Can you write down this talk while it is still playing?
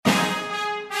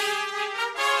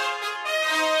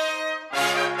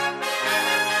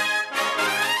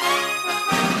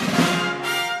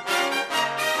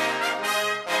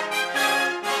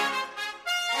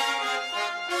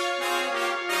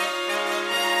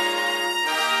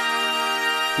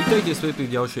Vítajte späť pri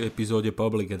ďalšej epizóde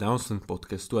Public Announcement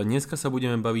podcastu a dneska sa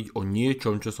budeme baviť o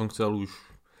niečom, čo som chcel už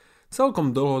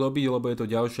celkom dlho robiť, lebo je to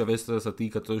ďalšia vec, ktorá sa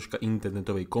týka troška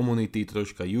internetovej komunity,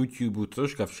 troška YouTube,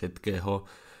 troška všetkého.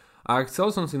 A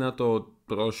chcel som si na to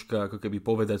troška ako keby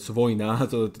povedať svoj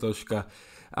názor, troška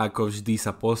ako vždy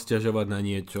sa posťažovať na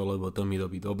niečo, lebo to mi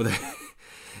robí dobre.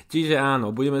 Čiže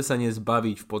áno, budeme sa dnes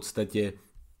baviť v podstate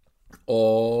o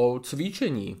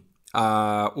cvičení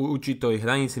a určitej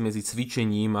hranici medzi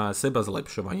cvičením a seba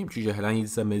zlepšovaním, čiže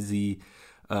hranica medzi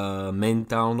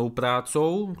mentálnou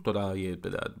prácou, ktorá je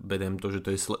teda, beriem to, že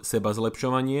to je seba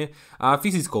zlepšovanie, a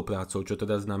fyzickou prácou, čo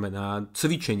teda znamená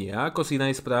cvičenie. Ako si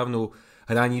nájsť správnu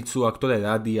hranicu a ktoré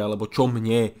rady, alebo čo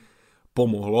mne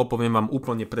pomohlo. Poviem vám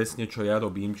úplne presne, čo ja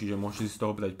robím, čiže môžete si z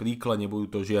toho brať príklad,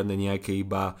 nebudú to žiadne nejaké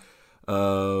iba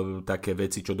také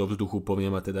veci, čo do vzduchu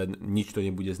poviem a teda nič to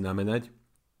nebude znamenať.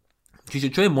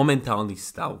 Čiže čo je momentálny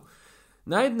stav?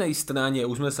 Na jednej strane,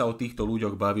 už sme sa o týchto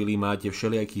ľuďoch bavili, máte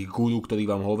všelijakých guru, ktorí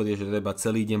vám hovoria, že treba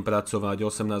celý deň pracovať,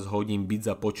 18 hodín byť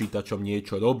za počítačom,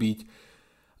 niečo robiť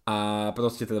a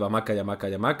proste treba makať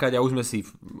a už sme si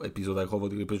v epizódach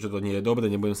hovorili, prečo to nie je dobre,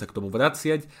 nebudem sa k tomu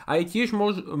vraciať. A je tiež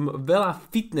veľa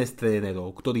fitness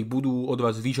trénerov, ktorí budú od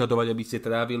vás vyžadovať, aby ste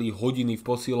trávili hodiny v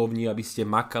posilovni, aby ste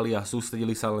makali a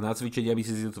sústredili sa len na cvičenie, aby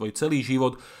ste si svoj celý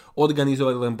život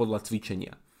organizovali len podľa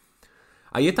cvičenia.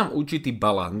 A je tam určitý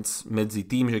balans medzi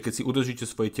tým, že keď si udržíte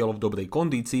svoje telo v dobrej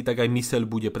kondícii, tak aj myseľ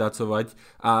bude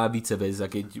pracovať a vice versa.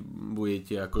 Keď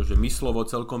budete akože myslovo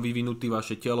celkom vyvinutý,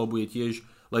 vaše telo bude tiež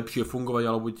lepšie fungovať,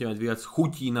 alebo budete mať viac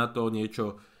chutí na to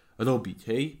niečo robiť,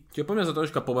 hej? Čiže poďme sa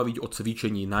troška pobaviť o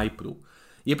cvičení najprv.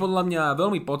 Je podľa mňa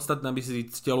veľmi podstatné, aby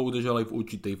si telo udržalo aj v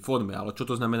určitej forme, ale čo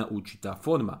to znamená určitá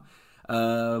forma?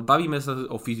 Bavíme sa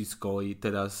o fyzickej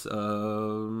teraz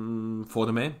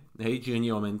forme, hej, čiže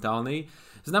nie o mentálnej.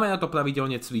 Znamená to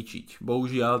pravidelne cvičiť.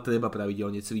 Bohužiaľ treba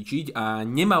pravidelne cvičiť a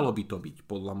nemalo by to byť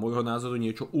podľa môjho názoru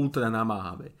niečo ultra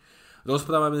namáhavé.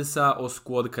 Rozprávame sa o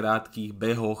skôr krátkych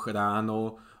behoch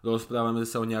ráno, rozprávame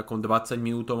sa o nejakom 20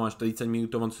 minútovom až 30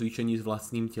 minútovom cvičení s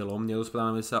vlastným telom,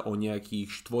 nerozprávame sa o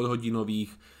nejakých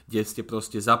 4-hodinových, kde ste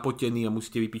proste zapotení a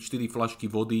musíte vypiť 4 fľašky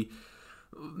vody.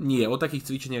 Nie, o takých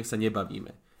cvičeniach sa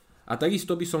nebavíme. A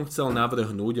takisto by som chcel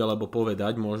navrhnúť, alebo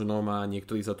povedať, možno ma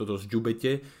niektorí za to dosť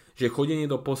ďubete, že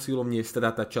chodenie do posilovne je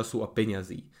strata času a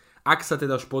peňazí. Ak sa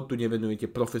teda športu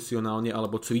nevenujete profesionálne,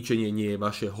 alebo cvičenie nie je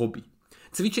vaše hobby.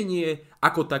 Cvičenie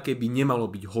ako také by nemalo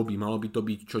byť hobby, malo by to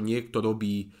byť, čo niekto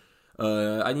robí,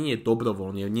 ani nie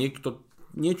dobrovoľne,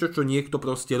 niečo, čo niekto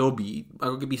proste robí,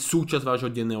 ako keby súčasť vášho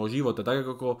denného života, tak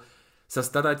ako sa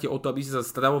staráte o to, aby ste sa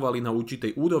stravovali na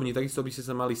určitej úrovni, takisto by ste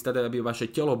sa mali starať, aby vaše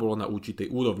telo bolo na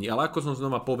určitej úrovni. Ale ako som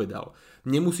znova povedal,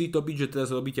 nemusí to byť, že teraz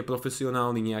robíte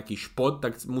profesionálny nejaký šport,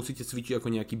 tak musíte cvičiť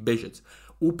ako nejaký bežec.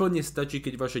 Úplne stačí,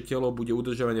 keď vaše telo bude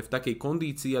udržované v takej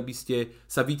kondícii, aby ste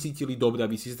sa vycítili dobre,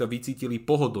 aby ste sa vycítili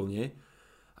pohodlne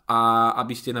a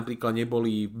aby ste napríklad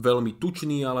neboli veľmi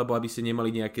tuční alebo aby ste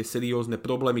nemali nejaké seriózne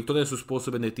problémy, ktoré sú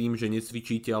spôsobené tým, že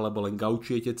necvičíte alebo len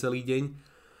gaučujete celý deň.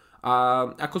 A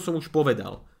ako som už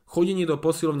povedal, chodenie do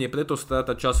posilovne preto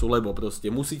strata času, lebo proste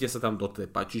musíte sa tam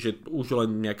dotrepať, čiže už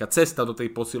len nejaká cesta do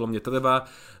tej posilovne trvá,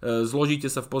 zložíte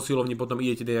sa v posilovni, potom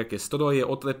idete do nejaké stroje,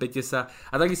 otrepete sa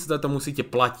a takisto za to musíte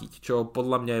platiť, čo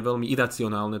podľa mňa je veľmi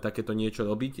iracionálne takéto niečo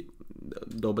robiť.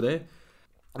 Dobre.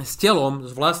 S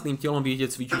vlastným telom viete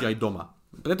cvičiť aj doma.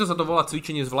 Preto sa to volá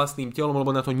cvičenie s vlastným telom,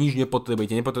 lebo na to nič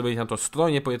nepotrebujete. Nepotrebujete na to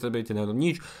stroj, nepotrebujete na to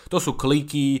nič. To sú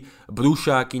kliky,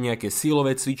 brúšáky, nejaké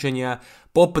silové cvičenia.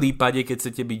 Po prípade, keď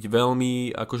chcete byť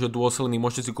veľmi akože dôsledný,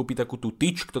 môžete si kúpiť takú tú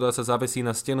tyč, ktorá sa zavesí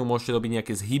na stenu, môžete robiť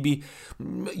nejaké zhyby.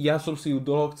 Ja som si ju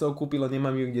dlho chcel kúpiť, ale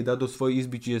nemám ju kde dať do svojej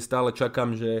izby, čiže stále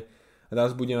čakám, že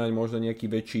raz budem mať možno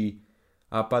nejaký väčší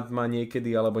apartmán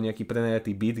niekedy, alebo nejaký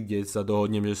prenajatý byt, kde sa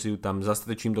dohodnem, že si ju tam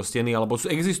zastrečím do steny, alebo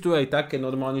existujú aj také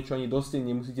normálne, čo ani do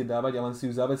steny nemusíte dávať, ale len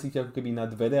si ju zavesíte ako keby na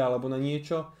dvere alebo na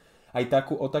niečo. Aj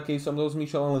o takej som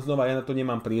rozmýšľal, ale znova ja na to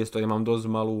nemám priestor, ja mám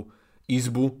dosť malú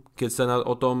izbu, keď sa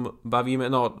o tom bavíme,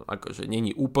 no akože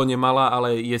není úplne malá,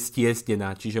 ale je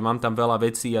stiesnená, čiže mám tam veľa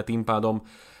vecí a tým pádom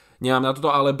nemám na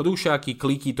toto, ale brúšáky,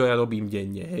 kliky, to ja robím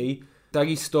denne, hej.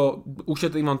 Takisto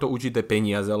ušetrím vám to určité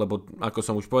peniaze, lebo ako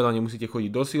som už povedal, nemusíte chodiť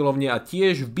do silovne a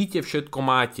tiež v byte všetko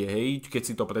máte, hej, keď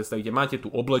si to predstavíte, máte tu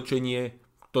oblečenie,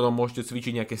 v ktorom môžete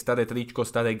cvičiť nejaké staré tričko,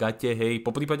 staré gate, hej,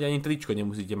 poprípade ani tričko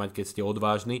nemusíte mať, keď ste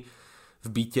odvážni v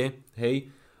byte, hej.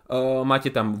 máte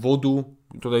tam vodu,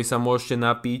 ktorej sa môžete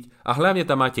napiť a hlavne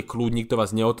tam máte kľud, nikto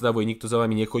vás neotravuje, nikto za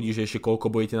vami nechodí, že ešte koľko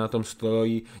budete na tom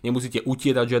stroji, nemusíte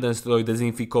utierať žiaden stroj,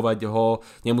 dezinfikovať ho,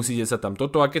 nemusíte sa tam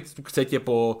toto a keď chcete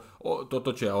toto,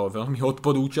 čo ja veľmi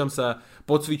odporúčam sa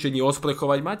po cvičení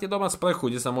osprechovať, máte doma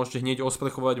sprchu, kde sa môžete hneď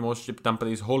osprechovať, môžete tam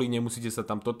prejsť holí, nemusíte sa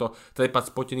tam toto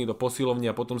trepať spotený do posilovne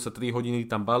a potom sa 3 hodiny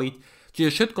tam baliť,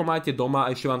 čiže všetko máte doma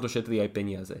a ešte vám to šetrí aj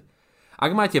peniaze.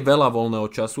 Ak máte veľa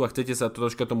voľného času a chcete sa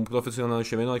troška tomu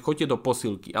profesionálnejšie venovať, choďte do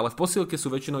posilky, ale v posilke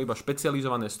sú väčšinou iba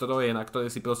špecializované stroje, na ktoré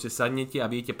si proste sadnete a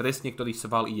viete presne, ktorý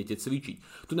sval idete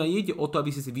cvičiť. Tu nejde o to,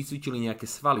 aby ste si vycvičili nejaké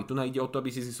svaly, tu nejde o to,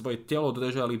 aby ste si svoje telo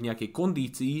držali v nejakej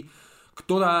kondícii,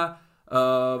 ktorá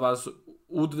vás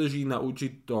udrží na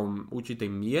určitej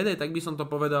miere, tak by som to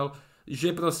povedal, že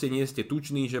proste nie ste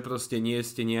tuční, že proste nie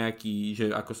ste nejaký, že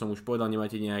ako som už povedal,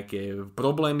 nemáte nejaké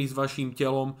problémy s vašim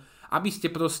telom, aby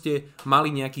ste proste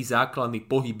mali nejaký základný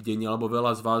pohyb denne, alebo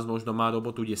veľa z vás možno má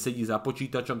robotu, kde sedí za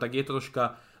počítačom, tak je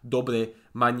troška dobre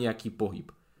mať nejaký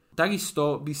pohyb.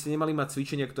 Takisto by ste nemali mať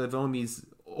cvičenia, ktoré veľmi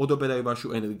odoberajú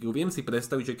vašu energiu. Viem si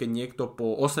predstaviť, že keď niekto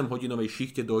po 8-hodinovej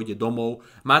šichte dojde domov,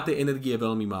 má tej energie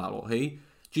veľmi málo, hej?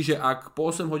 Čiže ak po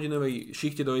 8-hodinovej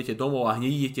šichte dojdete domov a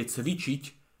hneď idete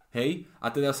cvičiť, hej, a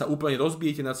teda sa úplne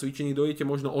rozbijete na cvičení, dojdete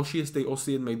možno o 6, o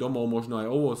 7 domov, možno aj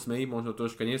o 8, možno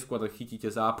troška neskôr, tak chytíte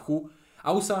zápchu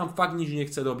a už sa vám fakt nič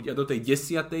nechce robiť a do tej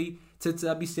 10.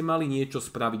 cca by ste mali niečo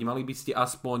spraviť, mali by ste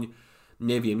aspoň,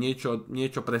 neviem,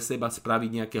 niečo pre seba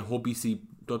spraviť, nejaké hobby si,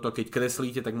 toto keď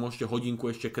kreslíte, tak môžete hodinku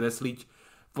ešte kresliť,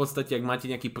 v podstate ak máte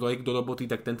nejaký projekt do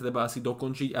roboty, tak ten treba asi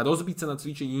dokončiť a rozbiť sa na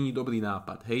cvičení nie je dobrý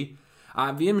nápad, hej.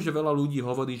 A viem, že veľa ľudí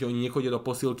hovorí, že oni nechodia do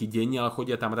posilky denne, ale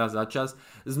chodia tam raz za čas.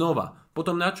 Znova,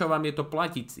 potom na čo vám je to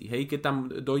platiť si? Hej, keď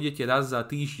tam dojdete raz za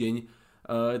týždeň,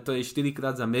 to je 4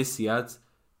 krát za mesiac,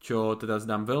 čo teda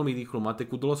zdám veľmi rýchlu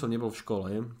matiku, dlho som nebol v škole,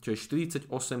 čo je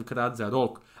 48 krát za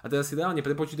rok. A teraz si reálne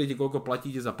prepočítajte, koľko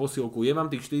platíte za posilku. Je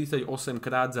vám tých 48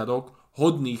 krát za rok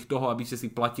hodných toho, aby ste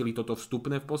si platili toto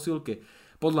vstupné v posilke?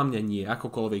 Podľa mňa nie,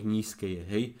 akokoľvek nízke je,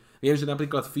 hej. Viem, že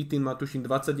napríklad Fitin má tuším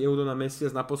 20 eur na mesiac,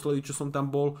 naposledy, čo som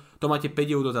tam bol, to máte 5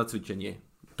 eur za cvičenie.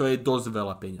 To je dosť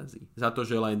veľa peňazí. Za to,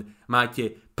 že len máte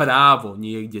právo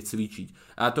niekde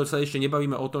cvičiť. A to sa ešte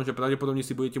nebavíme o tom, že pravdepodobne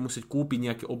si budete musieť kúpiť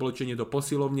nejaké oblečenie do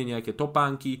posilovne, nejaké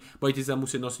topánky, budete sa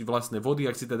musieť nosiť vlastné vody,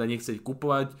 ak si teda nechcete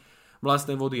kupovať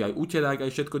vlastné vody, aj uterák, aj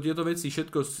všetko. Tieto veci,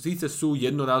 všetko síce sú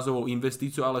jednorázovou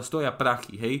investíciou, ale stoja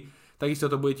prachy, hej. Takisto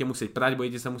to budete musieť prať,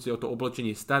 budete sa musieť o to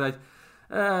oblečenie starať.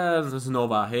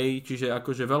 Znova, hej, čiže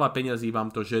akože veľa peňazí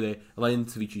vám to žere len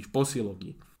cvičiť v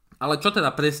posilovni. Ale čo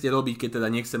teda presne robiť, keď teda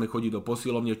nechceme chodiť do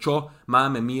posilovne, čo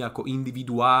máme my ako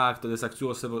individuá, ktoré sa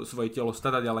chcú o svoje telo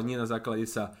starať, ale nie na základe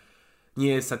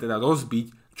nie sa teda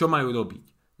rozbiť, čo majú robiť?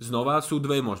 Znova sú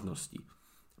dve možnosti.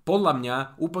 Podľa mňa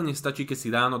úplne stačí, keď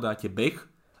si ráno dáte beh,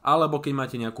 alebo keď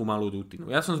máte nejakú malú rutinu.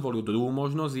 Ja som zvolil druhú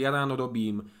možnosť, ja ráno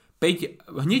robím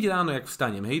 5, hneď ráno, jak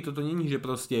vstanem, hej, toto nie je, že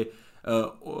proste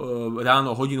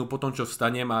ráno hodinu potom, čo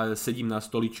vstanem a sedím na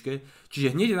stoličke.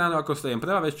 Čiže hneď ráno, ako vstanem,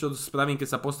 prvá vec, čo spravím, keď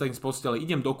sa postavím z postele,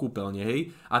 idem do kúpeľne,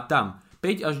 hej, a tam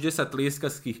 5 až 10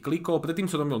 tlieskacích klikov, predtým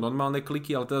som robil normálne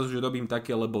kliky, ale teraz už robím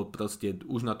také, lebo proste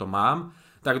už na to mám,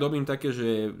 tak robím také,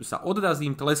 že sa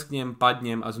odrazím, tlesknem,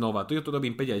 padnem a znova. To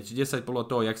robím 5 až 10 podľa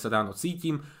toho, jak sa ráno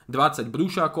cítim, 20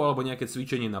 brúšákov alebo nejaké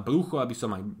cvičenie na brucho, aby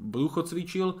som aj brucho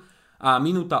cvičil, a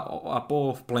minúta a pol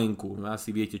v plenku.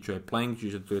 Asi viete, čo je plank,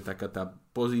 čiže to je taká tá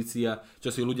pozícia, čo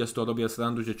si ľudia z toho robia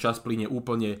srandu, že čas plyne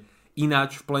úplne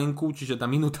ináč v plenku, čiže tá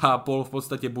minúta a pol v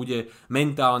podstate bude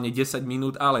mentálne 10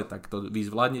 minút, ale tak to vy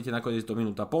zvládnete, nakoniec to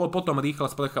minúta a pol, potom rýchla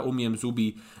sprcha, umiem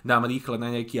zuby, dám rýchle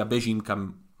na nejaký a bežím,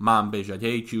 kam mám bežať,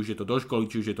 hej, či už je to do školy,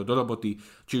 či už je to do roboty,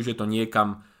 či už je to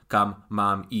niekam, kam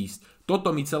mám ísť.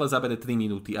 Toto mi celé zabere 3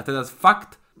 minúty a teraz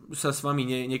fakt sa s vami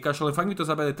nekašľam, fakt mi to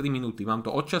zabere 3 minúty. Mám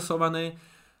to odčasované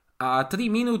a 3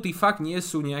 minúty fakt nie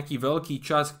sú nejaký veľký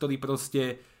čas, ktorý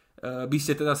proste by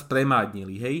ste teraz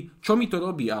premádnili, hej? Čo mi to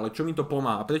robí, ale čo mi to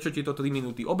pomáha? Prečo tieto 3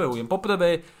 minúty obehujem?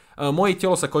 Poprvé, moje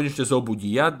telo sa konečne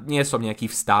zobudí. Ja nie som nejaký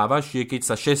vstávač, že keď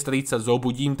sa 6:30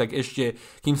 zobudím, tak ešte,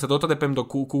 kým sa dotrepem do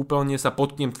kúpeľne, sa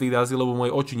potknem 3 razy, lebo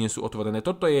moje oči nie sú otvorené.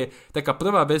 Toto je taká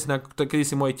prvá vec, kedy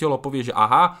si moje telo povie, že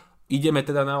aha, ide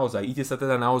sa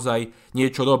teda naozaj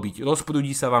niečo robiť.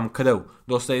 Rozprúdi sa vám krv,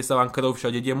 dostaje sa vám krv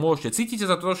všade, kde môžete. Cítite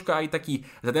sa troška aj taký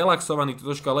zrelaxovaný,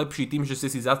 troška lepší tým, že ste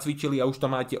si zacvičili a už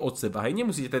to máte od seba. Hej,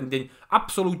 nemusíte ten deň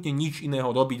absolútne nič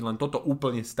iného robiť, len toto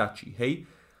úplne stačí. Hej.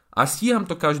 A stíham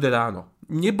to každé ráno.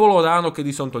 Nebolo ráno,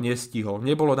 kedy som to nestihol.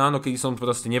 Nebolo ráno, kedy som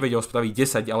proste nevedel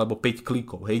spraviť 10 alebo 5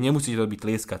 klikov. Hej, nemusíte robiť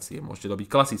tlieskacie, môžete robiť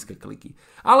klasické kliky.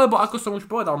 Alebo, ako som už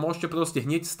povedal, môžete proste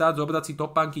hneď stáť, zobrať si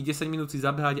topánky, 10 minút si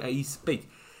zabehať a ísť späť.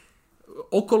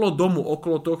 okolo domu,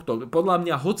 okolo tohto, podľa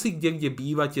mňa hoci kde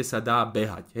bývate sa dá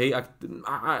behať, hej,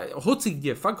 hoci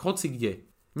kde, fakt hoci kde.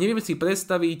 Neviem si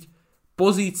predstaviť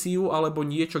pozíciu alebo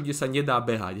niečo, kde sa nedá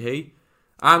behať, hej.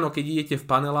 Áno, keď idete v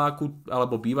paneláku,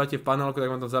 alebo bývate v paneláku, tak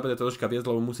vám tam zabere troška viac,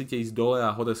 lebo musíte ísť dole a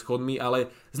hore schodmi,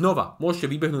 ale znova, môžete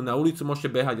vybehnúť na ulicu,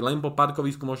 môžete behať len po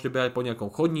parkovisku, môžete behať po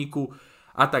nejakom chodníku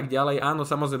a tak ďalej. Áno,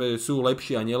 samozrejme sú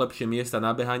lepšie a nelepšie miesta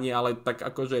na behanie, ale tak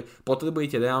akože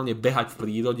potrebujete reálne behať v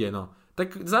prírode, no.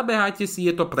 Tak zabehajte si,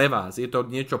 je to pre vás, je to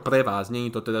niečo pre vás, nie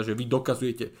je to teda, že vy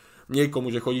dokazujete niekomu,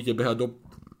 že chodíte behať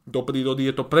do prírody,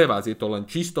 je to pre vás, je to len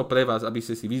čisto pre vás, aby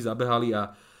ste si vy zabehali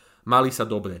a mali sa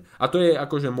dobre. A to je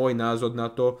akože môj názor na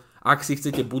to, ak si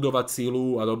chcete budovať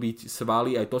silu a robiť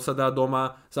svaly, aj to sa dá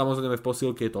doma, samozrejme v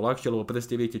posilke je to ľahšie, lebo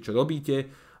presne viete, čo robíte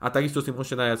a takisto si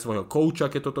môžete nájsť svojho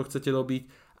kouča, keď toto chcete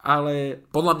robiť. Ale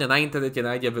podľa mňa na internete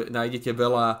nájdete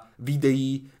veľa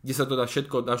videí, kde sa to dá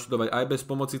všetko naštudovať aj bez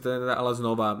pomoci trénera, ale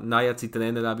znova najať si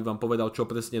trénera, aby vám povedal, čo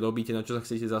presne robíte, na čo sa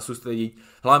chcete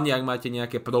zasústrediť. Hlavne, ak máte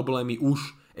nejaké problémy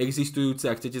už existujúce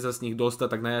a chcete sa z nich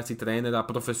dostať, tak najať si trénera,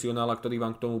 profesionála, ktorý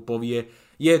vám k tomu povie,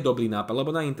 je dobrý nápad,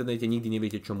 lebo na internete nikdy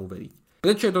neviete, čomu veriť.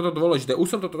 Prečo je toto dôležité?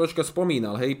 Už som to troška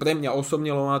spomínal, hej, pre mňa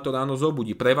osobne ma to ráno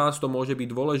zobudí. Pre vás to môže byť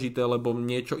dôležité, lebo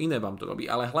niečo iné vám to robí.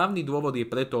 Ale hlavný dôvod je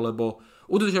preto, lebo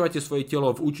udržiavate svoje telo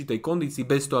v určitej kondícii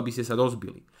bez toho, aby ste sa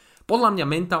rozbili. Podľa mňa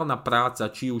mentálna práca,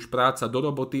 či už práca do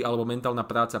roboty, alebo mentálna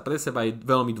práca pre seba je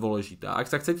veľmi dôležitá. Ak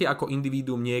sa chcete ako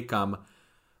individuum niekam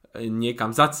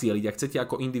zacieliť, ak chcete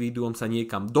ako individuum sa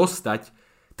niekam dostať,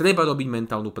 treba robiť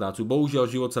mentálnu prácu. Bohužiaľ,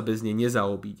 život sa bez nej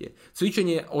nezaobíde.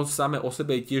 Cvičenie same o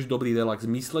sebe je tiež dobrý relax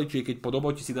mysle, čiže keď po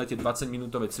robote si dáte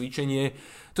 20-minútové cvičenie,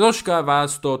 troška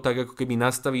vás to tak ako keby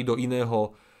nastaví do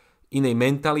inej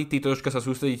mentality, troška sa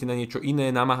sústredíte na niečo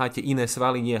iné, namáhate iné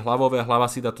svaly, nie hlavové, hlava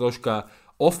si dá troška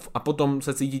off a potom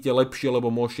sa cítite lepšie, lebo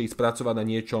môžete ísť pracovať na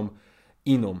niečom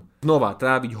inom. Znova,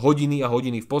 tráviť hodiny a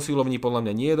hodiny v posilovni podľa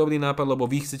mňa nie je dobrý nápad, lebo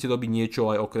vy chcete robiť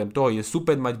niečo aj okrem toho. Je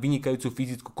super mať vynikajúcu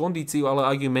fyzickú kondíciu, ale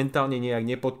ak ju mentálne nejak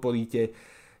nepodporíte,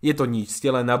 je to nič.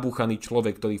 Ste len nabúchaný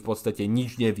človek, ktorý v podstate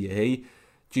nič nevie, hej.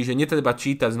 Čiže netreba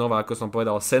čítať znova, ako som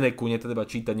povedal, Seneku, netreba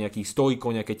čítať nejakých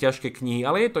stoikov, nejaké ťažké knihy,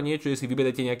 ale je to niečo, že si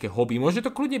vyberete nejaké hobby. Môže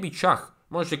to kľudne byť šach.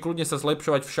 Môžete kľudne sa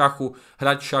zlepšovať v šachu,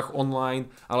 hrať šach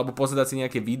online, alebo pozerať si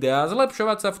nejaké videá,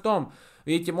 zlepšovať sa v tom.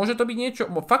 Viete, môže to byť niečo,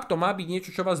 fakt to má byť niečo,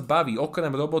 čo vás baví,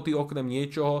 okrem roboty, okrem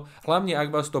niečoho, hlavne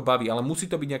ak vás to baví, ale musí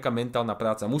to byť nejaká mentálna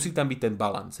práca, musí tam byť ten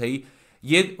balans, hej.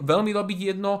 Je veľmi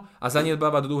robiť jedno a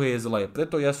zanedbávať druhé je zlé,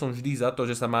 preto ja som vždy za to,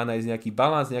 že sa má nájsť nejaký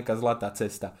balans, nejaká zlatá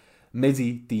cesta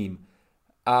medzi tým.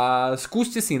 A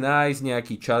skúste si nájsť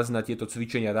nejaký čas na tieto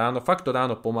cvičenia ráno, fakt to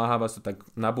ráno pomáha, vás to tak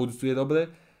nabudzuje dobre.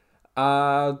 A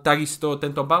takisto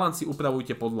tento balans si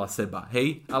upravujte podľa seba,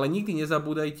 hej? Ale nikdy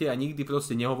nezabúdajte a nikdy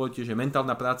proste nehovorte, že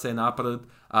mentálna práca je náprd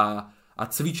a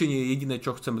cvičenie je jediné,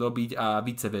 čo chcem robiť a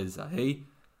vice versa, hej?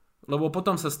 Lebo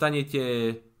potom sa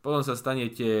stanete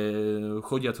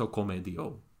chodiacou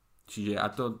komédiou. Čiže a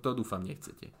to dúfam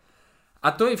nechcete.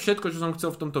 A to je všetko, čo som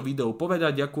chcel v tomto videu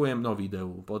povedať. Ďakujem,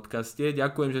 podcaste.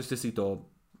 Ďakujem, že ste si to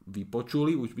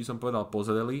vypočuli, už by som povedal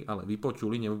pozreli, ale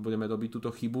vypočuli, nebudeme robiť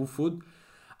túto chybu food.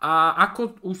 A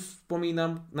ako už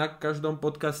spomínam na každom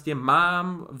podcaste,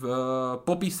 mám v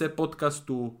popise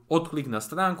podcastu odklik na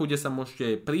stránku, kde sa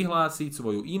môžete prihlásiť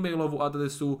svoju e-mailovú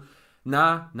adresu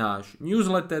na náš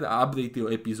newsletter a update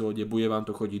o epizóde. Bude vám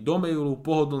to chodiť do mailu,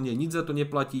 pohodlne, nič za to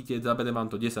neplatíte, zabere vám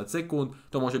to 10 sekúnd,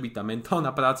 to môže byť tá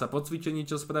mentálna práca po cvičení,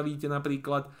 čo spravíte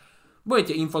napríklad.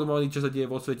 Budete informovaní, čo sa deje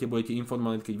vo svete, budete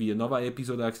informovaní, keď vyjde nová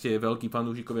epizóda, ak ste veľkí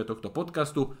fanúšikovia tohto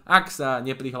podcastu. Ak sa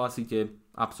neprihlásite,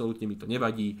 absolútne mi to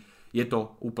nevadí. Je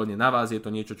to úplne na vás, je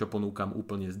to niečo, čo ponúkam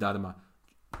úplne zdarma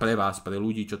pre vás, pre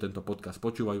ľudí, čo tento podcast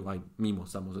počúvajú, aj mimo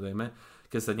samozrejme,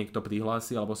 keď sa niekto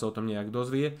prihlási alebo sa o tom nejak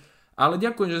dozvie. Ale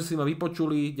ďakujem, že si ma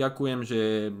vypočuli, ďakujem,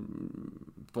 že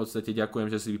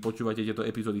si vypočúvate tieto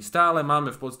epizódy stále. Máme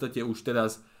v podstate už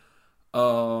teraz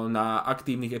na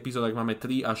aktívnych epizódach máme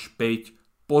 3 až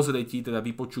 5 pozretí, teda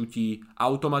vypočutí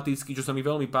automaticky, čo sa mi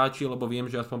veľmi páči, lebo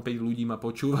viem, že aspoň 5 ľudí ma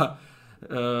počúva,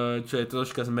 čo je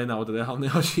troška zmena od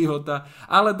reálneho života.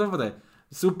 Ale dobre,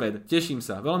 super, teším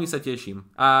sa, veľmi sa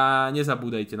teším. A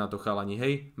nezabúdajte na to, chalani,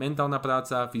 hej, mentálna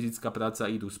práca, fyzická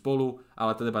práca idú spolu,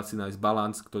 ale treba si nájsť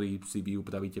balans, ktorý si vy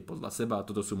upravíte podľa seba a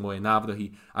toto sú moje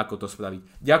návrhy, ako to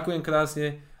spraviť. Ďakujem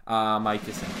krásne a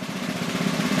majte sa.